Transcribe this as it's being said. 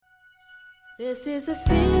This is the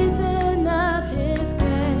season of His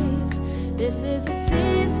grace. This is the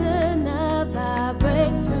season of our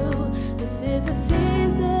breakthrough. This is the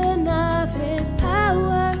season of His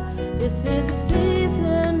power. This is the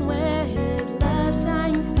season where His love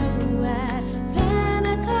shines through at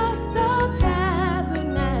Pentecostal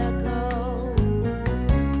Tabernacle,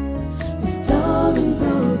 restoring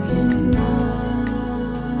broken love.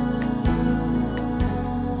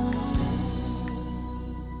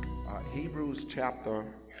 Hebrews chapter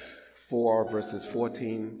 4, verses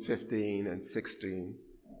 14, 15, and 16.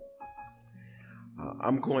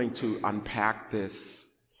 I'm going to unpack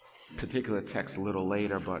this particular text a little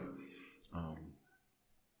later, but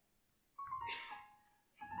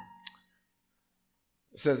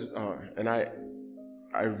it says, and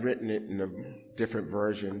I've written it in the different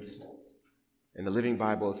versions. In the Living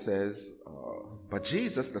Bible it says, but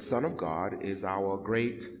Jesus, the Son of God, is our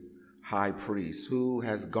great high priest who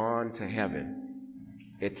has gone to heaven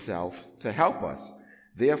itself to help us.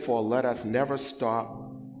 Therefore, let us never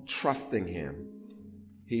stop trusting him.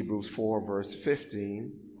 Hebrews 4, verse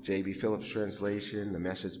 15, J.B. Phillips translation, the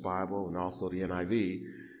Message Bible, and also the NIV,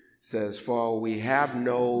 says, for we have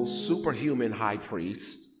no superhuman high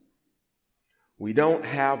priest. We don't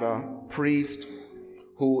have a priest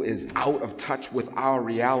who is out of touch with our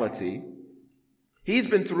reality. He's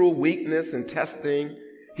been through weakness and testing.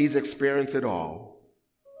 He's experienced it all,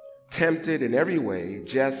 tempted in every way,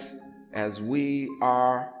 just as we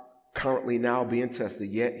are currently now being tested,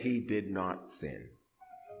 yet he did not sin.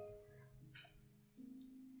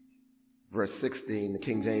 Verse 16, the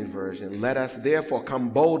King James Version, let us therefore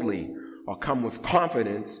come boldly, or come with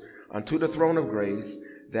confidence, unto the throne of grace,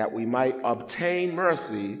 that we might obtain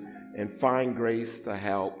mercy and find grace to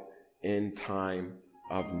help in time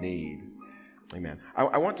of need. Amen.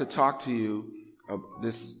 I want to talk to you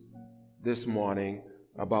this morning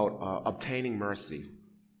about obtaining mercy.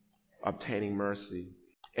 Obtaining mercy.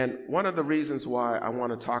 And one of the reasons why I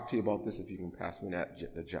want to talk to you about this, if you can pass me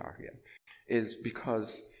the jar here, is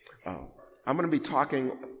because I'm going to be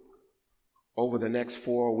talking over the next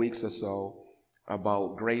 4 weeks or so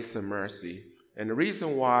about grace and mercy. And the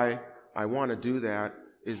reason why I want to do that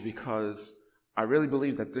is because I really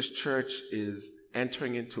believe that this church is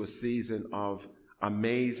entering into a season of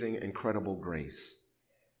amazing, incredible grace.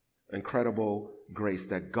 Incredible grace,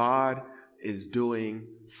 that God is doing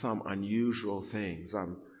some unusual things.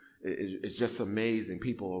 It's just amazing.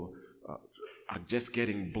 People are just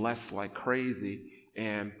getting blessed like crazy.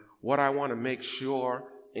 And what I want to make sure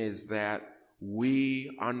is that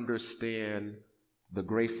we understand the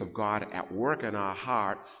grace of God at work in our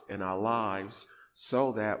hearts, in our lives,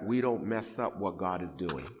 so that we don't mess up what God is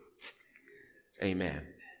doing. Amen.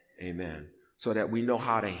 Amen. So that we know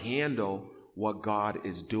how to handle what God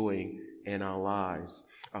is doing in our lives.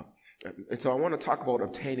 And so I want to talk about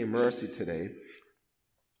obtaining mercy today.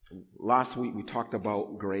 Last week we talked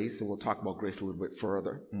about grace, and we'll talk about grace a little bit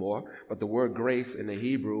further, more. But the word grace in the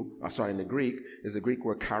in the Greek, is the Greek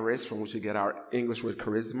word charis, from which we get our English word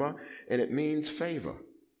charisma, and it means favor.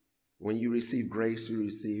 When you receive grace, you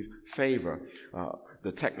receive favor.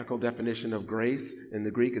 The technical definition of grace in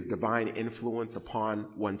the Greek is divine influence upon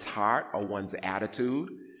one's heart or one's attitude,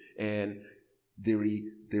 and the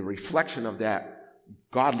reflection of that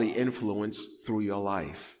godly influence through your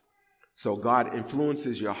life. So God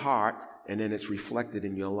influences your heart, and then it's reflected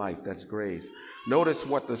in your life. That's grace. Notice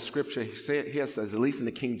what the scripture here says, at least in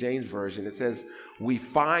the King James Version. It says, we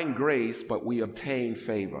find grace, but we obtain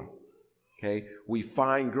favor. Okay? We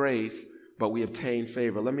find grace, but we obtain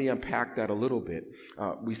favor. Let me unpack that a little bit.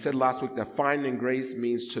 We said last week that finding grace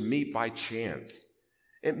means to meet by chance.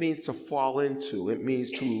 It means to fall into. It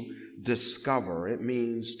means to discover. It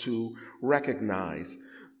means to recognize.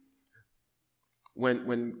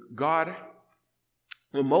 When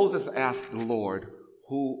Moses asked the Lord,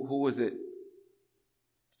 who is it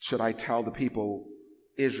should I tell the people,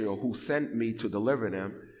 Israel, who sent me to deliver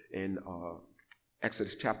them, in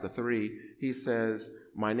Exodus chapter 3, he says,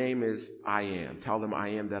 my name is I am. Tell them I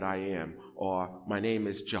am that I am. Or my name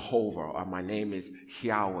is Jehovah. Or my name is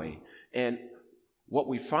Yahweh. And what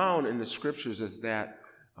we found in the scriptures is that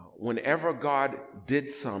whenever God did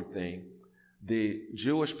something, the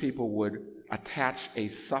Jewish people would attach a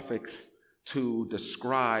suffix to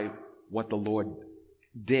describe what the Lord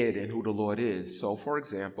did and who the Lord is. So, for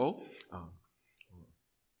example,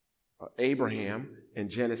 Abraham in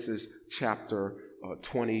Genesis chapter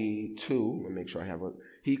 22, let me make sure I have it,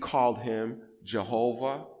 he called him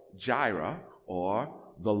Jehovah Jireh, or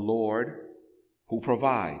the Lord who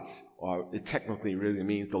provides, or it technically really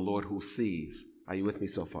means the Lord who sees. Are you with me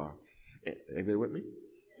so far? Everybody with me?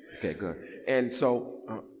 Okay, good. And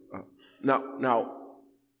so Now,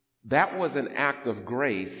 that was an act of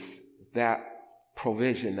grace, that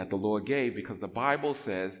provision that the Lord gave, because the Bible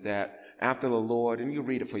says that after the Lord, and you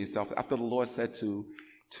read it for yourself, after the Lord said to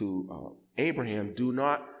Abraham, do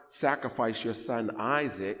not sacrifice your son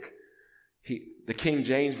Isaac, the King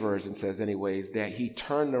James Version says anyways, that he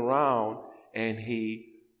turned around and he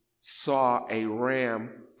saw a ram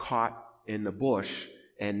caught in the bush,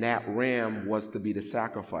 and that ram was to be the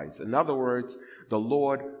sacrifice. In other words, the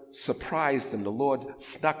Lord surprised him. The Lord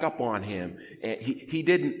snuck up on him. And he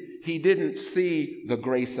didn't see the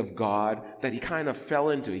grace of God that he kind of fell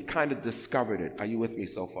into. He kind of discovered it. Are you with me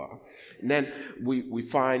so far? And then we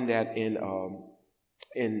find that in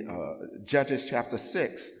Judges chapter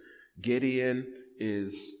 6, Gideon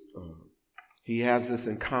he has this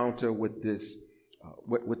encounter with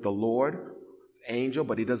with the Lord, angel,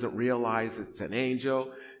 but he doesn't realize it's an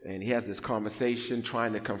angel. And he has this conversation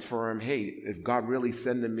trying to confirm, hey, is God really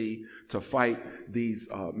sending me to fight these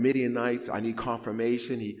Midianites? I need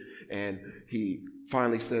confirmation. He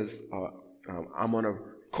finally says, I'm going to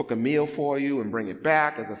cook a meal for you and bring it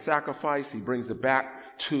back as a sacrifice. He brings it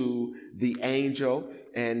back to the angel,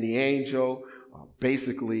 and the angel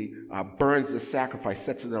basically burns the sacrifice,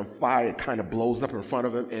 sets it on fire. It kind of blows up in front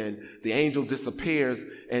of him, and the angel disappears.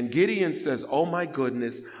 And Gideon says, oh my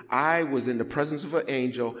goodness, I was in the presence of an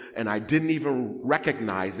angel and I didn't even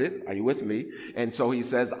recognize it. Are you with me? And so he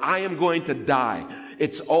says, I am going to die.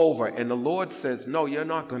 It's over. And the Lord says, no, you're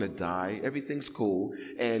not going to die. Everything's cool.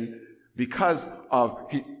 And because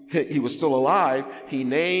he was still alive, he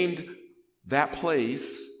named that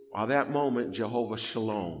place or that moment Jehovah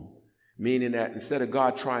Shalom, meaning that instead of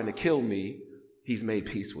God trying to kill me, he's made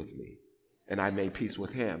peace with me, and I made peace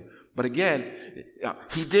with him. But again,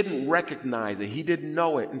 he didn't recognize it. He didn't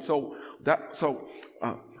know it. And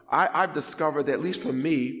I've discovered that, at least for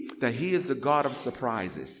me, that he is the God of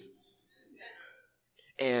surprises.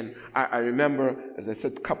 And I remember, as I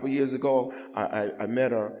said a couple years ago, I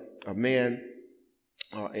met a man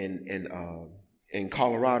in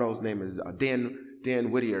Colorado. His name is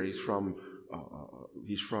Dan Whittier. He's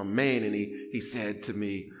from Maine, and he said to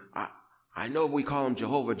me, I know we call him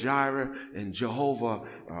Jehovah Jireh and Jehovah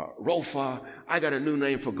Rapha. I got a new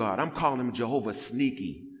name for God. I'm calling him Jehovah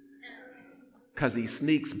Sneaky, because he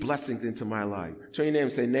sneaks blessings into my life. Turn your name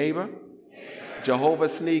and say, neighbor, Jehovah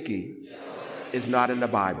Sneaky is not in the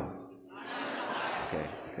Bible. Okay.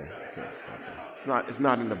 It's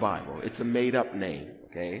not in the Bible. It's a made-up name,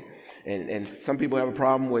 okay? And some people have a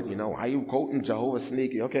problem with, why are you quoting Jehovah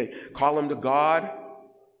Sneaky? Okay, call him the God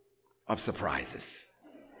of surprises.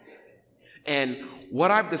 And what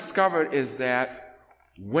I've discovered is that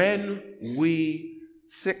when we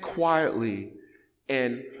sit quietly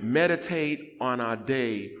and meditate on our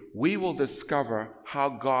day, we will discover how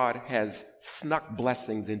God has snuck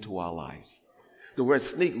blessings into our lives. The word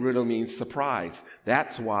sneak really means surprise.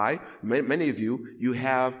 That's why many of you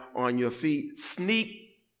have on your feet sneakers.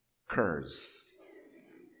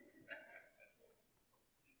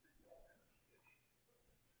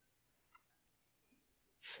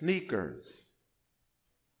 Sneakers,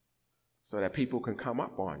 so that people can come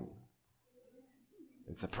up on you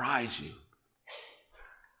and surprise you.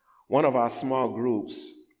 One of our small groups,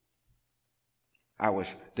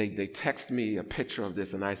 they text me a picture of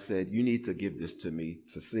this, and I said, you need to give this to me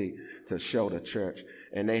to show the church.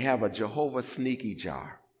 And they have a Jehovah Sneaky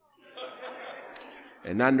jar.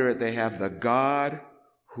 And under it they have the God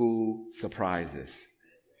who surprises.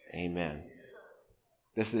 Amen.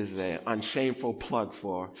 This is an unshameful plug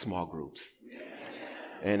for small groups.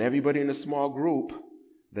 And everybody in the small group,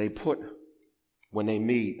 they put, when they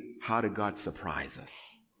meet, how did God surprise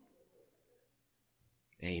us?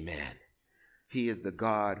 Amen. He is the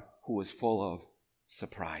God who is full of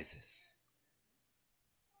surprises.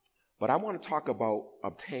 But I want to talk about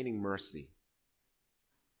obtaining mercy.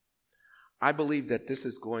 I believe that this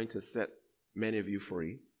is going to set many of you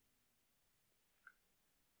free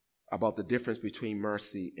about the difference between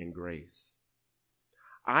mercy and grace.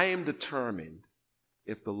 I am determined,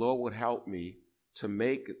 if the Lord would help me, to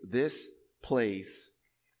make this place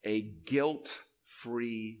a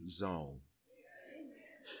guilt-free zone.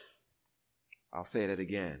 I'll say that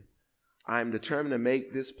again. I'm determined to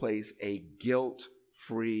make this place a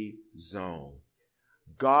guilt-free zone.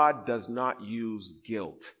 God does not use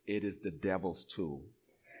guilt. It is the devil's tool.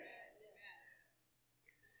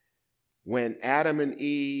 When Adam and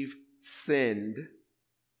Eve sinned,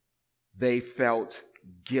 they felt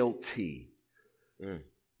guilty.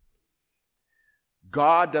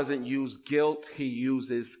 God doesn't use guilt, he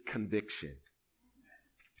uses conviction.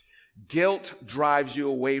 Guilt drives you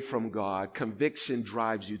away from God. Conviction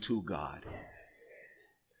drives you to God.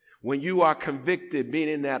 When you are convicted,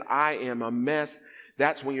 meaning that I am a mess,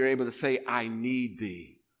 that's when you're able to say, I need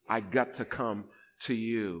thee. I got to come to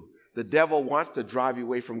you. The devil wants to drive you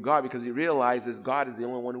away from God because he realizes God is the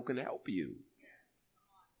only one who can help you.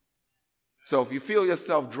 So if you feel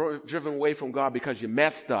yourself driven away from God because you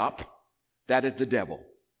messed up, that is the devil.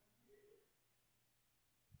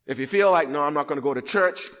 If you feel like, no, I'm not going to go to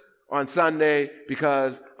church on Sunday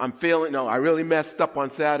because I really messed up on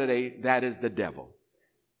Saturday, that is the devil.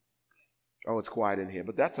 Oh, it's quiet in here,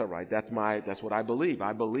 but that's all right. That's what I believe.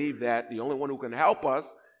 I believe that the only one who can help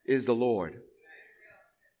us is the Lord.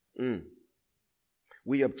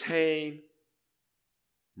 We obtain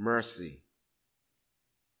mercy.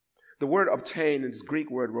 The word obtain, this Greek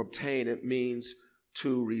word obtain, it means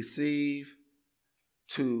to receive,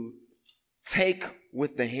 to take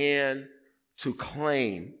with the hand, to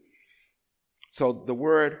claim. So the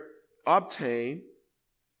word obtain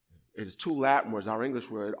is two Latin words, our English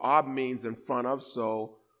word. Ob means in front of,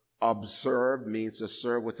 so observe means to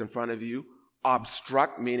serve what's in front of you.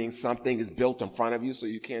 Obstruct, meaning something is built in front of you so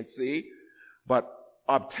you can't see. But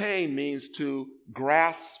obtain means to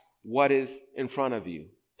grasp what is in front of you,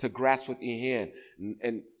 to grasp with your hand.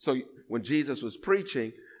 And so when Jesus was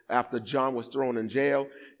preaching, after John was thrown in jail,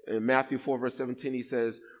 in Matthew 4, verse 17, he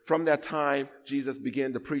says, from that time, Jesus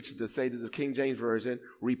began to preach, to say, this is the King James Version,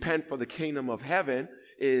 repent, for the kingdom of heaven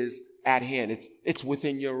is at hand. It's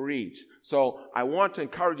within your reach. So I want to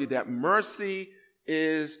encourage you that mercy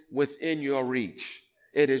is within your reach.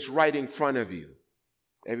 It is right in front of you.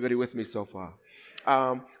 Everybody with me so far?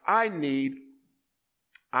 I need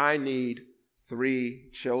 3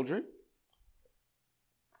 children.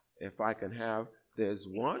 If I can have, there's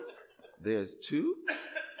 1, there's 2,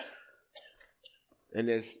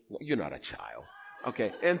 and you're not a child.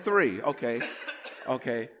 Okay, and 3.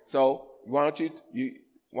 Okay. So why don't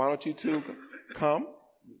you 2 come?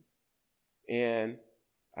 And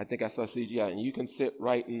I think I saw CGI, and you can sit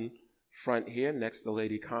right in front here next to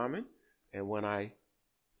Lady Carmen. And when I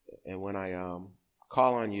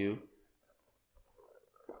call on you,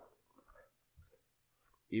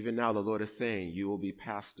 even now the Lord is saying you will be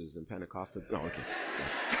pastors in Pentecostal. No, okay.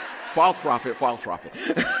 False prophet.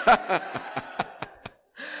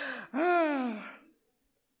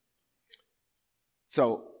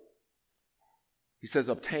 So he says,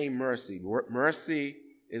 obtain mercy. Mercy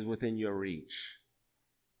is within your reach.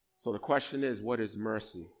 So the question is, what is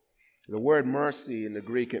mercy? The word mercy in the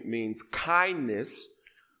Greek, it means kindness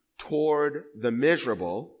toward the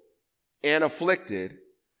miserable and afflicted,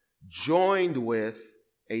 joined with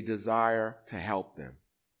a desire to help them.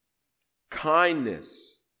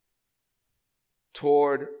 Kindness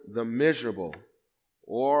toward the miserable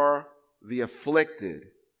or the afflicted,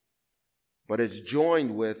 but it's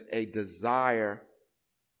joined with a desire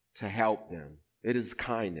to help them. It is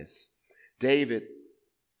kindness. David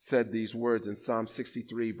said these words in Psalm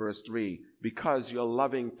 63, verse 3, because your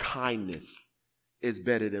loving kindness is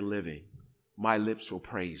better than living, my lips will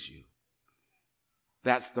praise you.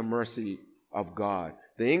 That's the mercy of God.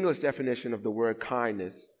 The English definition of the word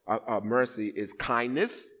kindness, mercy, is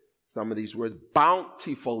kindness. Some of these words,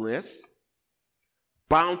 bountifulness,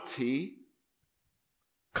 bounty,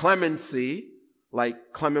 clemency,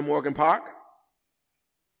 like Clement Morgan Park.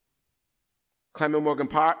 Clement Morgan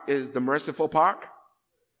Park is the merciful park.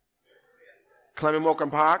 Clement Morgan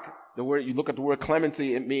Park, the word, you look at the word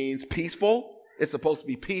clemency, it means peaceful. It's supposed to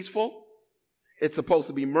be peaceful. It's supposed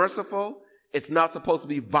to be merciful. It's not supposed to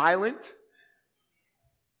be violent.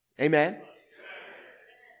 Amen.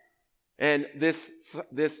 And this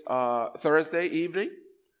Thursday evening,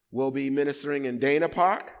 we'll be ministering in Dana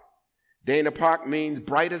Park. Dana Park means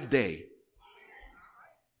bright as day.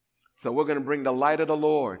 So we're going to bring the light of the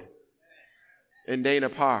Lord in Dana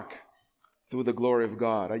Park through the glory of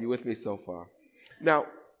God. Are you with me so far? Now,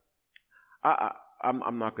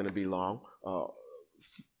 I'm not going to be long.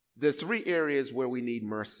 There's 3 areas where we need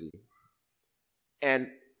mercy.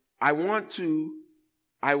 And I want to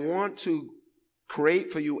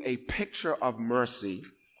create for you a picture of mercy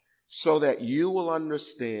so that you will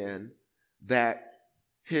understand that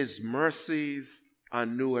His mercies are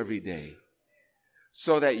new every day.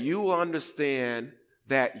 So that you will understand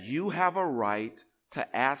that you have a right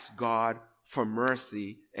to ask God for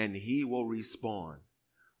mercy and He will respond.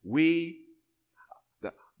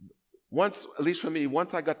 Once, at least for me,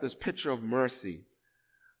 once I got this picture of mercy,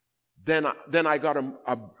 then I got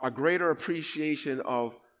a greater appreciation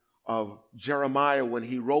of Jeremiah when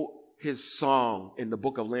he wrote his song in the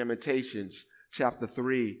book of Lamentations, chapter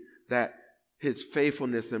 3, that His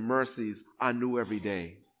faithfulness and mercies are new every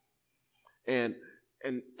day. And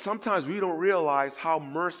sometimes we don't realize how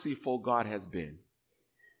merciful God has been.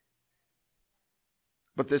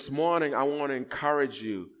 But this morning, I want to encourage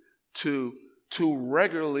you to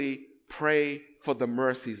regularly pray for the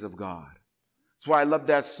mercies of God. That's why I love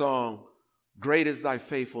that song, Great is Thy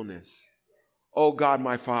Faithfulness, O God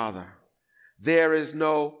my Father. There is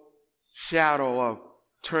no shadow of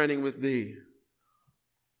turning with Thee.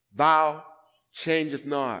 Thou changest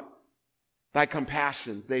not. Thy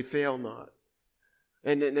compassions, they fail not.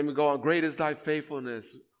 And then we go on, great is Thy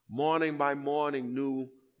faithfulness. Morning by morning, new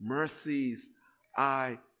mercies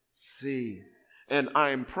I see. And I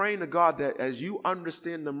am praying to God that as you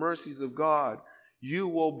understand the mercies of God, you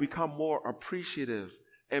will become more appreciative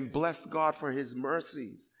and bless God for His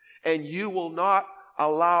mercies. And you will not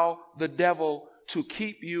allow the devil to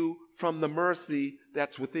keep you from the mercy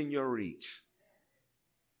that's within your reach.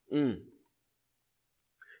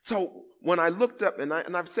 So when I looked up, and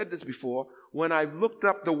I've said this before, when I looked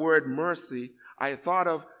up the word mercy, I thought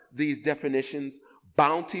of these definitions: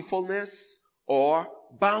 bountifulness or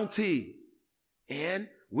bounty. And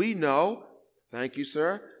we know, thank you,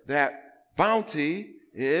 sir, that bounty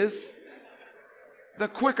is the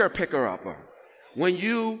quicker picker-upper. When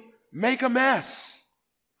you make a mess,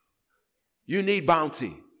 you need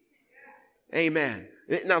bounty. Amen.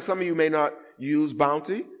 Now, some of you may not use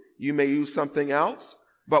bounty. You may use something else,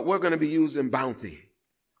 but we're going to be using bounty.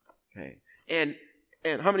 Okay. And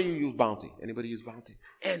how many of you use bounty? Anybody use bounty?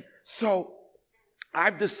 And so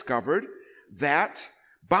I've discovered that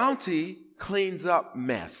bounty cleans up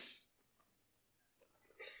mess.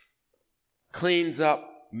 Cleans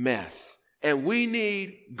up mess. And we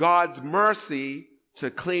need God's mercy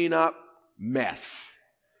to clean up mess.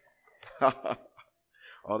 I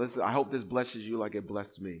hope this blesses you like it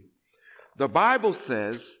blessed me. The Bible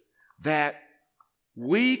says that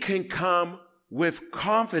we can come with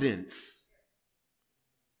confidence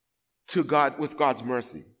to God, with God's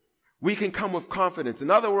mercy. We can come with confidence.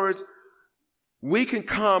 In other words, we can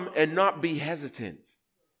come and not be hesitant.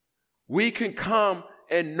 We can come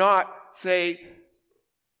and not say,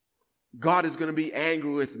 God is going to be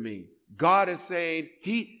angry with me. God is saying,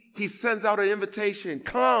 He sends out an invitation,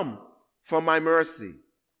 come for my mercy.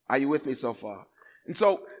 Are you with me so far? And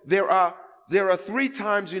so there are 3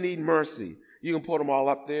 times you need mercy. You can put them all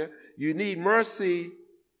up there. You need mercy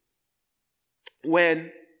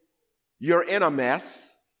when you're in a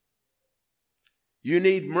mess. You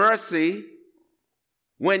need mercy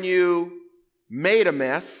when you made a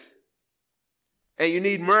mess. And you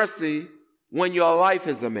need mercy when your life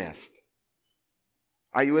is a mess.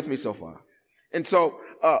 Are you with me so far? And so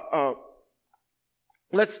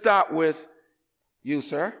let's start with you,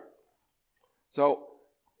 sir. So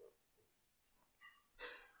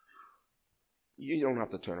you don't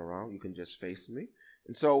have to turn around. You can just face me.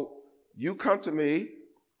 And so you come to me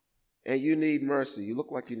and you need mercy. You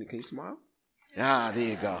look like you need, can you smile? There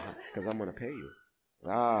you go. Because I'm going to pay you.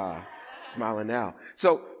 Smiling now.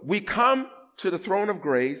 So we come to the throne of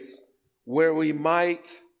grace where we might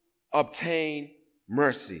obtain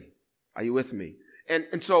mercy. Are you with me?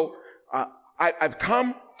 And so I've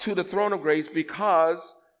come to the throne of grace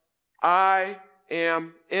because I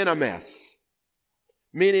am in a mess.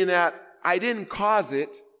 Meaning that I didn't cause it,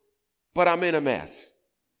 but I'm in a mess.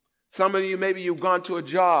 Some of you, maybe you've gone to a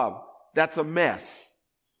job that's a mess.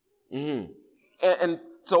 And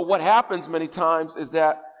so what happens many times is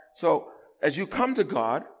that, so as you come to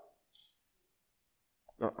God,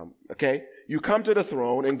 you come to the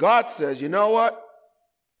throne and God says, you know what?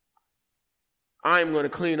 I'm going to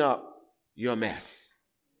clean up your mess.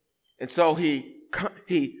 And so he,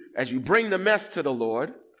 as you bring the mess to the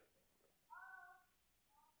Lord,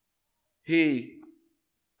 He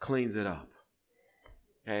cleans it up.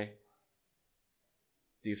 Okay?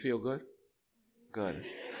 Do you feel good? Good.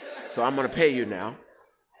 So I'm going to pay you now.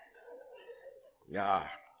 Yeah.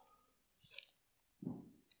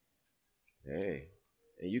 Hey.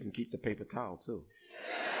 And you can keep the paper towel too.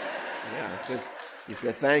 Yeah. He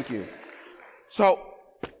said thank you. So,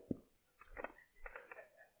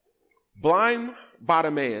 blind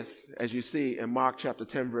Bartimaeus, as you see in Mark chapter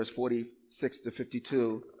 10, verse 46 to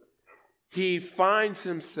 52, he finds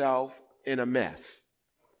himself in a mess.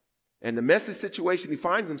 And the messy situation he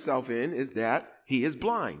finds himself in is that he is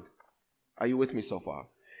blind. Are you with me so far?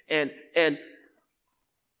 And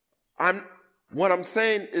what I'm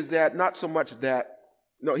saying is that not so much that,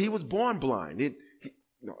 no, he was born blind.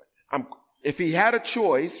 If he had a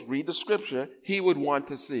choice, read the scripture, he would want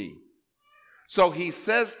to see. So he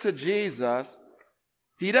says to Jesus,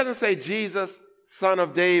 he doesn't say, Jesus, Son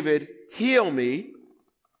of David, heal me.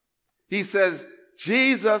 He says,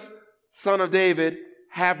 Jesus, Son of David,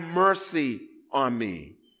 have mercy on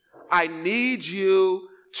me. I need you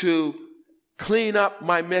to clean up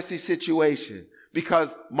my messy situation.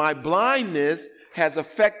 because my blindness has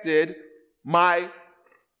affected my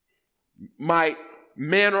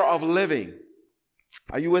manner of living.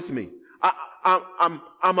 Are you with me?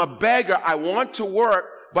 I'm a beggar. I want to work,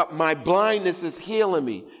 but my blindness is healing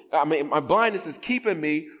me. My blindness is keeping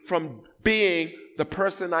me from being the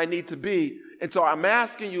person I need to be. And so I'm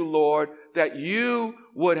asking you, Lord, that you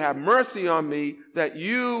would have mercy on me, that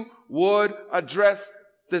you would address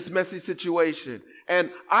this messy situation.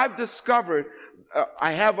 And I've discovered,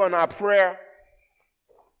 in our prayer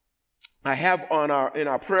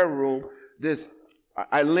room,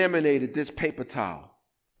 I laminated this paper towel.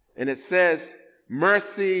 And it says,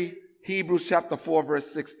 mercy, Hebrews chapter 4,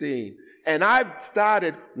 verse 16. And I've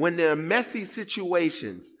started, when there are messy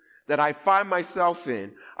situations that I find myself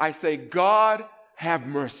in, I say, God, have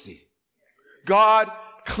mercy. God,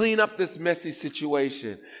 clean up this messy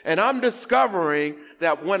situation. And I'm discovering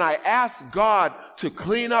that when I ask God to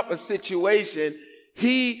clean up a situation,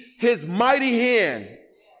 his mighty hand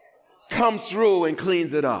comes through and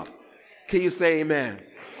cleans it up. Can you say amen?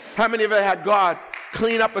 How many of you had God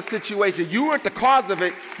clean up a situation? You weren't the cause of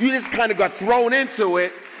it. You just kind of got thrown into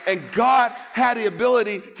it, and God had the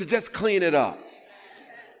ability to just clean it up.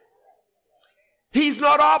 He's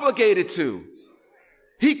not obligated to.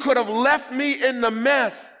 He could have left me in the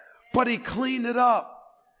mess, but he cleaned it up.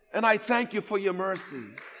 And I thank you for your mercy.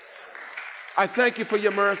 I thank you for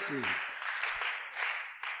your mercy.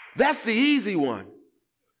 That's the easy one.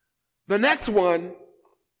 The next one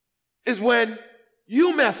is when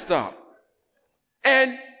you messed up.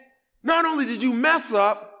 And not only did you mess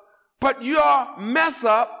up, but your mess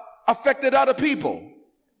up affected other people.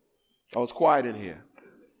 I was quiet in here.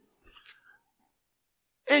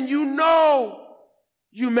 And you know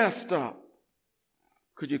you messed up.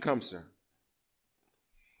 Could you come, sir?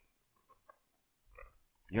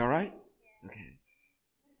 You all right? Okay.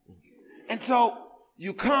 And so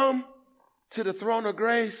you come to the throne of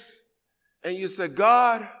grace and you say,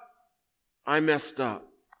 God, I messed up.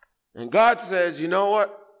 And God says, you know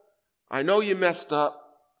what? I know you messed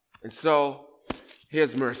up, and so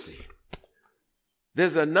here's mercy.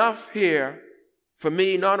 There's enough here for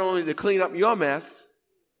me not only to clean up your mess,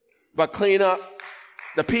 but clean up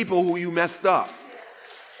the people who you messed up.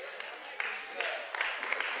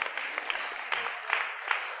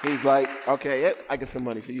 He's like, okay, I get some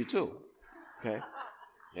money for you too. Okay?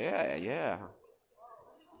 Yeah.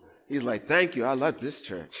 He's like, thank you, I love this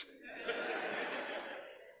church.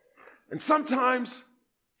 And sometimes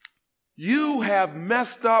you have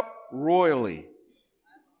messed up royally.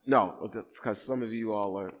 No, because some of you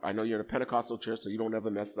all are, I know you're in a Pentecostal church, so you don't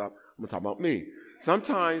ever mess up. I'm going to talk about me.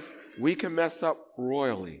 Sometimes we can mess up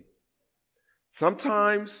royally.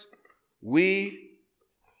 Sometimes we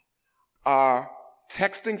are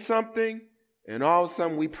texting something, and all of a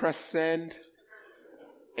sudden we press send,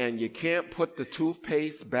 and you can't put the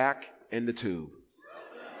toothpaste back in the tube.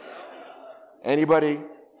 Anybody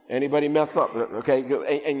mess up? Okay,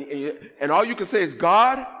 and all you can say is,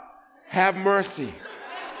 God, have mercy.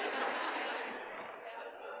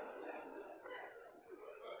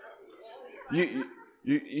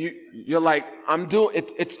 You're like, I'm doing it.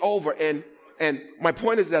 It's over. And my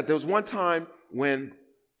point is that there was one time when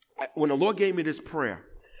the Lord gave me this prayer,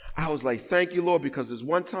 I was like, thank you, Lord, because there's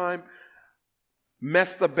one time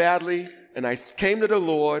messed up badly, and I came to the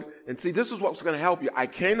Lord, and see, this is what's going to help you. I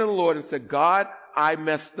came to the Lord and said, God, I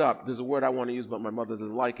messed up. There's a word I want to use, but my mother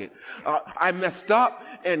doesn't like it. I messed up,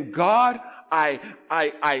 and God, I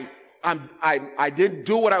didn't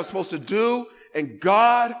do what I was supposed to do, and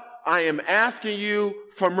God, I am asking you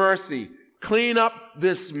for mercy. Clean up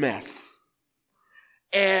this mess.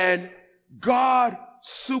 And God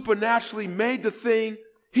supernaturally made the thing.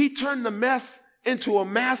 He turned the mess into a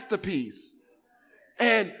masterpiece.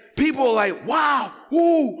 And people are like, wow,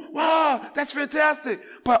 ooh, wow, that's fantastic.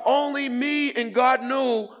 But only me and God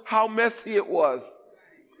knew how messy it was.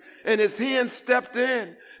 And his hand stepped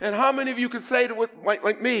in. And how many of you can say to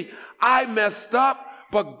like me, I messed up,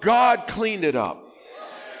 but God cleaned it up?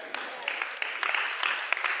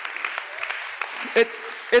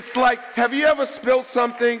 It's like, have you ever spilled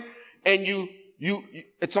something and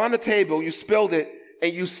it's on the table, you spilled it,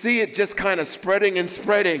 and you see it just kind of spreading, and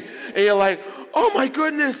you're like, oh my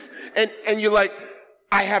goodness, and you're like,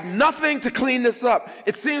 I have nothing to clean this up.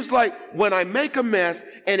 It seems like when I make a mess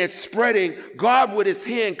and it's spreading, God with his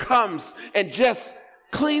hand comes and just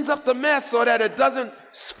cleans up the mess so that it doesn't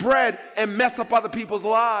spread and mess up other people's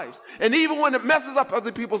lives. And even when it messes up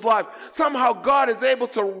other people's lives, somehow God is able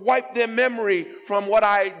to wipe their memory from what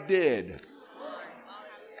I did.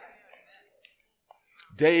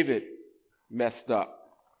 David messed up.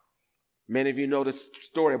 Many of you know this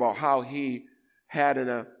story about how he had an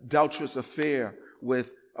adulterous affair with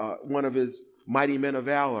one of his mighty men of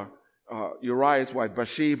valor, Uriah's wife,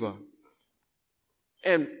 Bathsheba.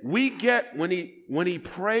 And we get, when he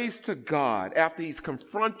prays to God after he's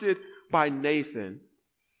confronted by Nathan,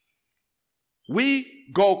 we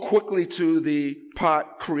go quickly to the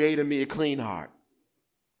part, create in me a clean heart.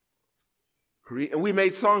 And we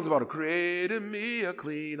made songs about it. Create in me a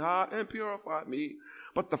clean heart and purify me.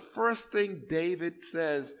 But the first thing David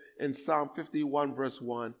says in Psalm 51 verse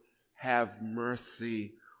 1, have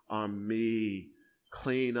mercy on me.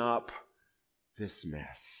 Clean up this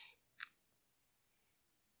mess.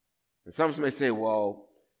 And some may say, well,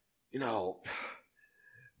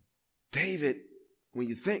 David, when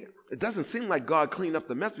you think, it doesn't seem like God cleaned up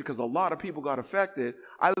the mess because a lot of people got affected.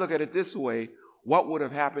 I look at it this way. What would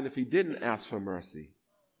have happened if he didn't ask for mercy?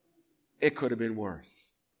 It could have been worse.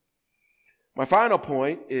 My final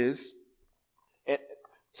point is,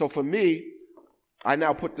 so for me, I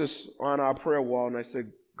now put this on our prayer wall and I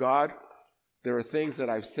said, God, there are things that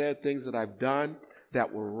I've said, things that I've done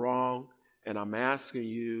that were wrong, and I'm asking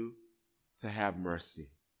you to have mercy.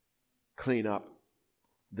 Clean up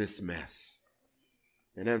this mess.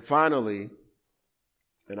 And then finally,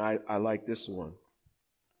 and I like this one,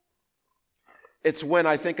 it's when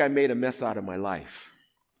I think I made a mess out of my life.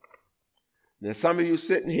 Now, some of you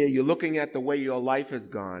sitting here, you're looking at the way your life has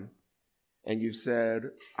gone, and you've said,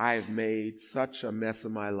 I've made such a mess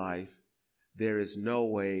of my life. There is no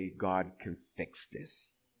way God can fix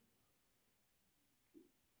this.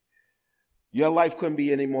 Your life couldn't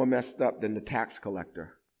be any more messed up than the tax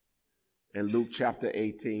collector. In Luke chapter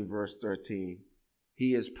 18, verse 13,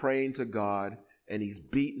 he is praying to God, and he's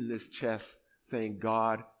beating his chest, saying,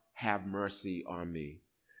 God, have mercy on me.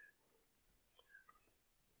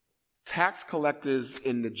 Tax collectors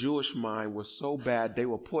in the Jewish mind were so bad, they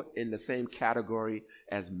were put in the same category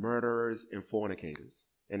as murderers and fornicators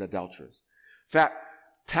and adulterers. In fact,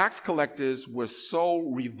 tax collectors were so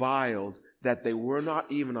reviled that they were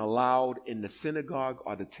not even allowed in the synagogue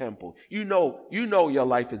or the temple. You know your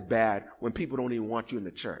life is bad when people don't even want you in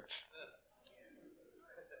the church.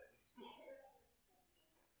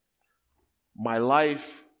 My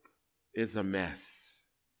life is a mess.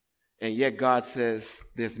 And yet God says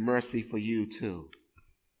there's mercy for you too.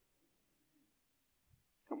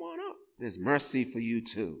 Come on up. There's mercy for you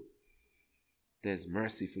too. There's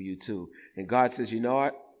mercy for you too. And God says, you know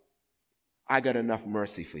what? I got enough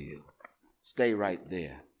mercy for you. Stay right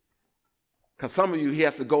there. Because some of you, he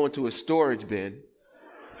has to go into a storage bin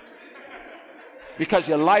because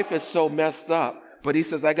your life is so messed up. But he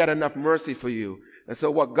says, I got enough mercy for you. And so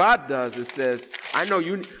what God does is says, I know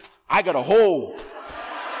I got a hole.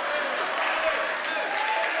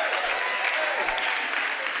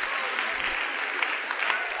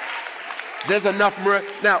 There's enough mercy.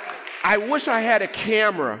 Now, I wish I had a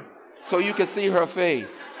camera so you could see her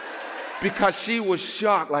face. Because she was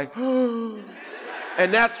shocked, like, and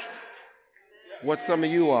that's what some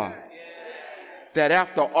of you are. That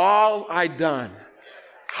after all I done,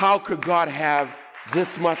 how could God have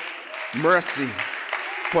this much mercy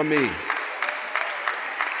for me?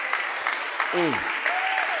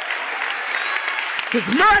 His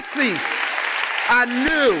mercies are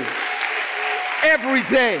new every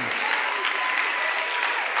day.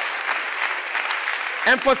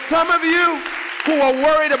 And for some of you who are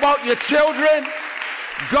worried about your children,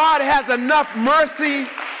 God has enough mercy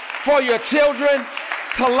for your children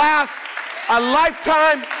to last a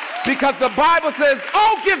lifetime, because the Bible says,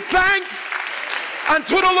 oh, give thanks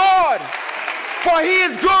unto the Lord, for he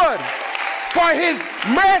is good, for his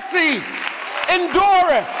mercy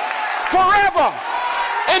endureth forever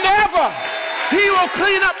and ever. He will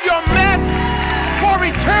clean up your mess for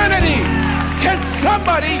eternity. Can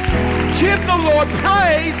somebody give the Lord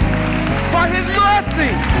praise for his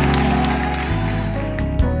mercy?